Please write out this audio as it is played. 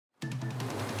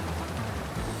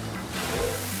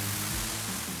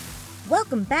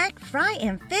Welcome back, fry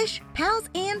and fish, pals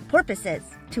and porpoises,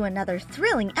 to another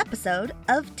thrilling episode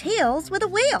of Tales with a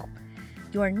Whale,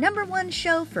 your number one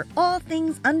show for all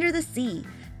things under the sea,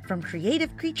 from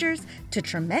creative creatures to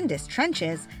tremendous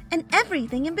trenches and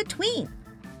everything in between.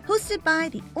 Hosted by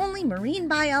the only marine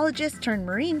biologist turned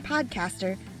marine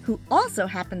podcaster who also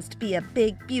happens to be a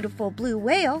big, beautiful blue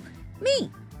whale,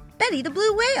 me, Betty the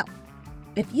Blue Whale.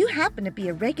 If you happen to be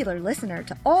a regular listener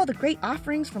to all the great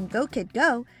offerings from Go Kid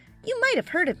Go, you might have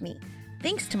heard of me,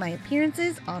 thanks to my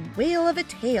appearances on Whale of a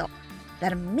Tale,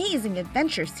 that amazing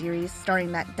adventure series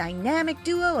starring that dynamic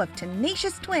duo of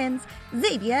tenacious twins,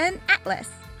 Xavier and Atlas.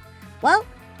 Well,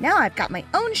 now I've got my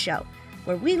own show,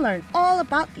 where we learn all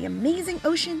about the amazing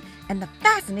ocean and the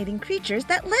fascinating creatures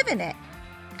that live in it.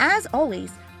 As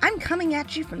always, I'm coming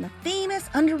at you from the famous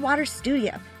underwater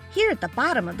studio here at the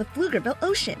bottom of the Pflugerville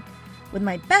Ocean, with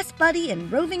my best buddy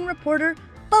and roving reporter,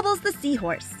 Bubbles the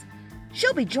Seahorse.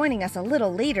 She'll be joining us a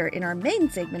little later in our main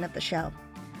segment of the show.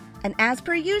 And as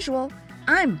per usual,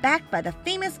 I'm backed by the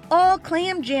famous All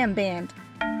Clam Jam Band.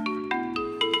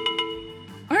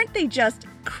 Aren't they just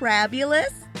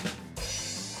crabulous?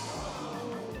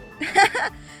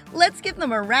 Let's give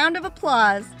them a round of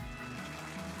applause.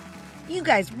 You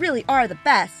guys really are the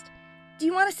best. Do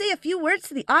you want to say a few words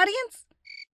to the audience?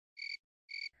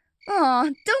 Aw,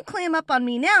 don't clam up on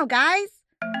me now, guys.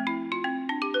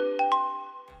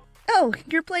 Oh,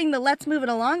 you're playing the Let's Move It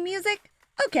Along music?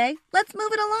 Okay, let's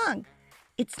move it along.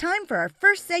 It's time for our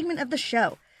first segment of the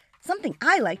show, something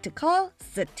I like to call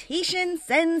Cetacean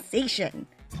Sensation.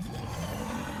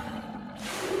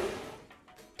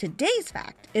 Today's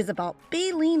fact is about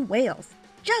baleen whales,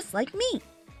 just like me.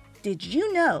 Did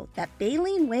you know that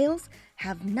baleen whales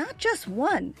have not just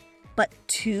one, but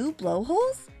two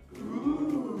blowholes?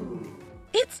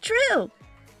 It's true!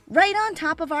 Right on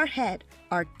top of our head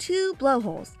are two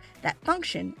blowholes that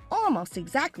function almost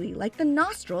exactly like the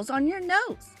nostrils on your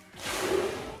nose.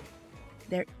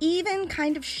 They're even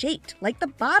kind of shaped like the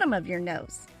bottom of your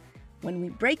nose. When we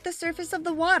break the surface of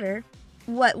the water,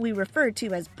 what we refer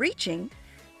to as breaching,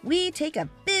 we take a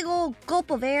big old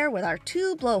gulp of air with our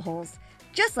two blowholes,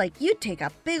 just like you'd take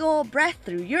a big old breath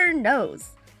through your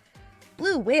nose.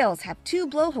 Blue whales have two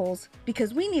blowholes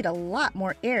because we need a lot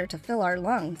more air to fill our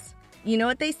lungs. You know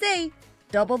what they say,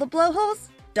 double the blowholes,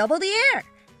 double the air.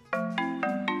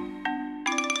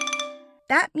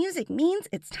 That music means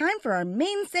it's time for our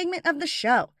main segment of the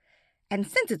show. And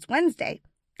since it's Wednesday,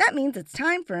 that means it's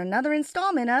time for another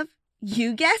installment of,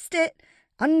 you guessed it,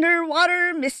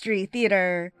 Underwater Mystery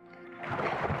Theater,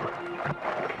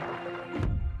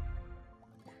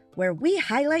 where we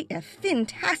highlight a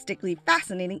fantastically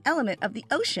fascinating element of the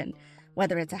ocean,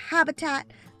 whether it's a habitat,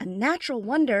 a natural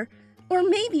wonder, or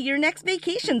maybe your next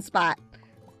vacation spot.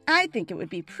 I think it would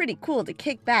be pretty cool to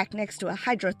kick back next to a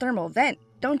hydrothermal vent,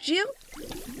 don't you?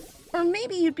 Or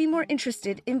maybe you'd be more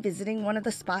interested in visiting one of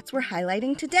the spots we're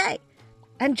highlighting today.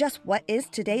 And just what is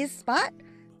today's spot?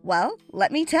 Well,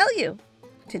 let me tell you.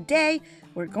 Today,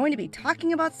 we're going to be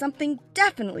talking about something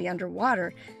definitely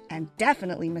underwater and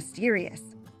definitely mysterious.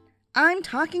 I'm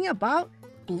talking about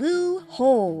blue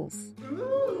holes.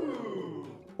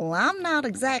 Well, I'm not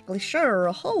exactly sure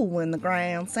a hole in the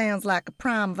ground sounds like a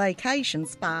prime vacation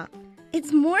spot.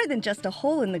 It's more than just a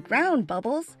hole in the ground,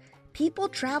 Bubbles. People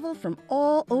travel from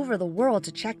all over the world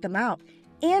to check them out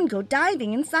and go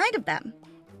diving inside of them.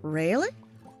 Really?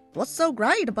 What's so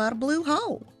great about a blue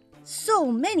hole?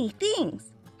 So many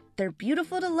things. They're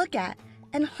beautiful to look at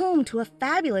and home to a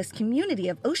fabulous community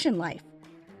of ocean life.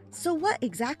 So what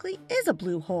exactly is a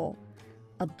blue hole?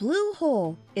 A blue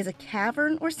hole is a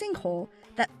cavern or sinkhole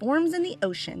that forms in the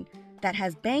ocean that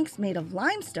has banks made of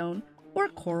limestone or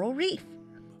coral reef.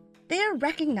 They are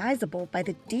recognizable by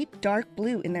the deep dark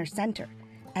blue in their center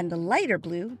and the lighter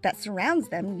blue that surrounds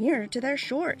them nearer to their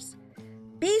shores.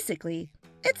 Basically,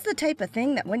 it's the type of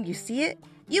thing that when you see it,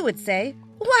 you would say,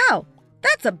 "Wow,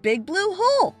 that's a big blue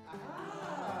hole!"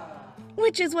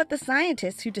 Which is what the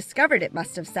scientists who discovered it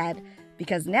must have said,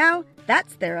 because now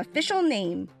that's their official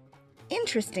name.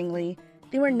 Interestingly,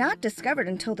 they were not discovered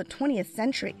until the 20th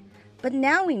century, but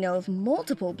now we know of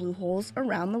multiple blue holes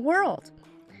around the world.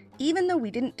 Even though we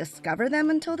didn't discover them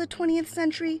until the 20th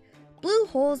century, blue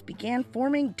holes began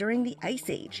forming during the Ice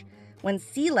Age, when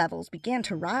sea levels began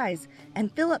to rise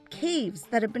and fill up caves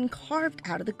that had been carved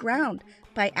out of the ground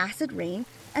by acid rain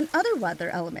and other weather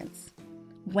elements.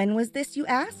 When was this, you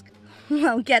ask?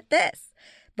 Well, get this.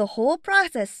 The whole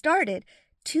process started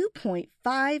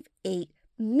 2.58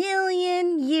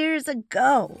 million years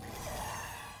ago.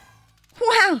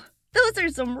 Wow, those are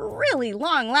some really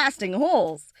long-lasting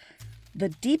holes. The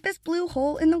deepest blue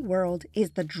hole in the world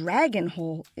is the Dragon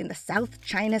Hole in the South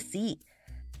China Sea.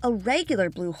 A regular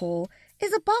blue hole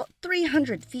is about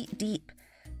 300 feet deep,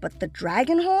 but the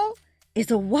Dragon Hole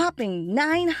is a whopping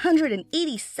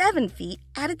 987 feet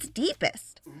at its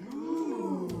deepest.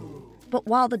 But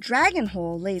while the Dragon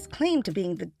Hole lays claim to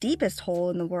being the deepest hole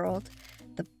in the world,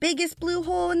 the biggest blue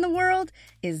hole in the world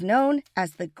is known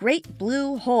as the Great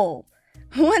Blue Hole.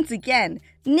 Once again,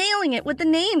 nailing it with the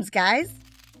names, guys!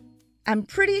 I'm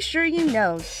pretty sure you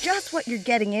know just what you're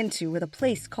getting into with a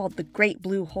place called the Great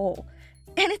Blue Hole.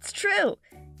 And it's true!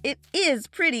 It is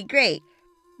pretty great.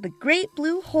 The Great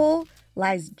Blue Hole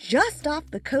lies just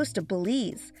off the coast of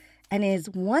Belize and is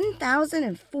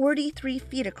 1,043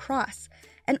 feet across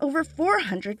and over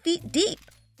 400 feet deep.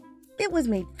 It was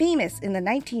made famous in the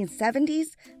 1970s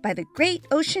by the great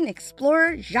ocean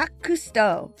explorer Jacques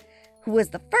Cousteau, who was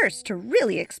the first to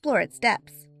really explore its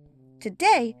depths.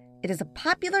 Today, it is a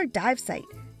popular dive site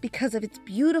because of its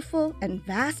beautiful and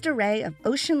vast array of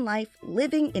ocean life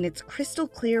living in its crystal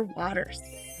clear waters.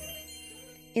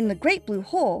 In the Great Blue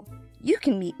Hole, you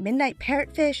can meet midnight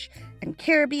parrotfish and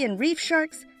Caribbean reef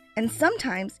sharks, and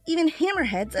sometimes even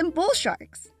hammerheads and bull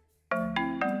sharks.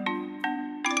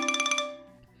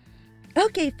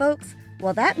 Okay, folks,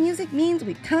 well, that music means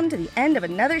we've come to the end of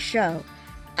another show.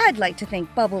 I'd like to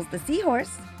thank Bubbles the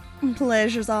Seahorse.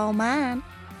 Pleasure's all mine.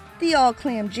 The All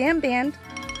Clam Jam Band.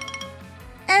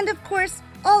 And, of course,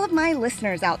 all of my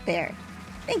listeners out there.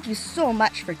 Thank you so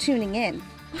much for tuning in.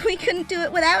 We couldn't do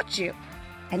it without you.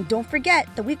 And don't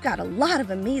forget that we've got a lot of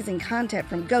amazing content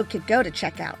from Go Kid Go to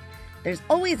check out. There's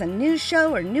always a new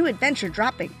show or new adventure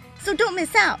dropping, so don't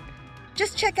miss out.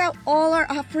 Just check out all our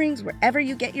offerings wherever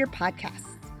you get your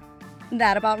podcasts.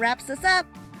 That about wraps us up.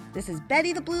 This is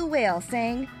Betty the Blue Whale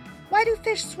saying, why do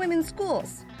fish swim in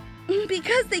schools?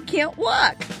 Because they can't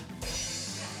walk.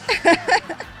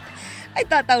 I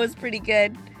thought that was pretty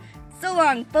good. So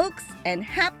long, folks, and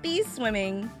happy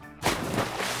swimming.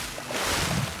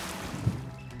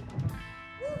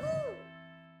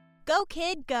 Go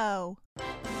Kid Go!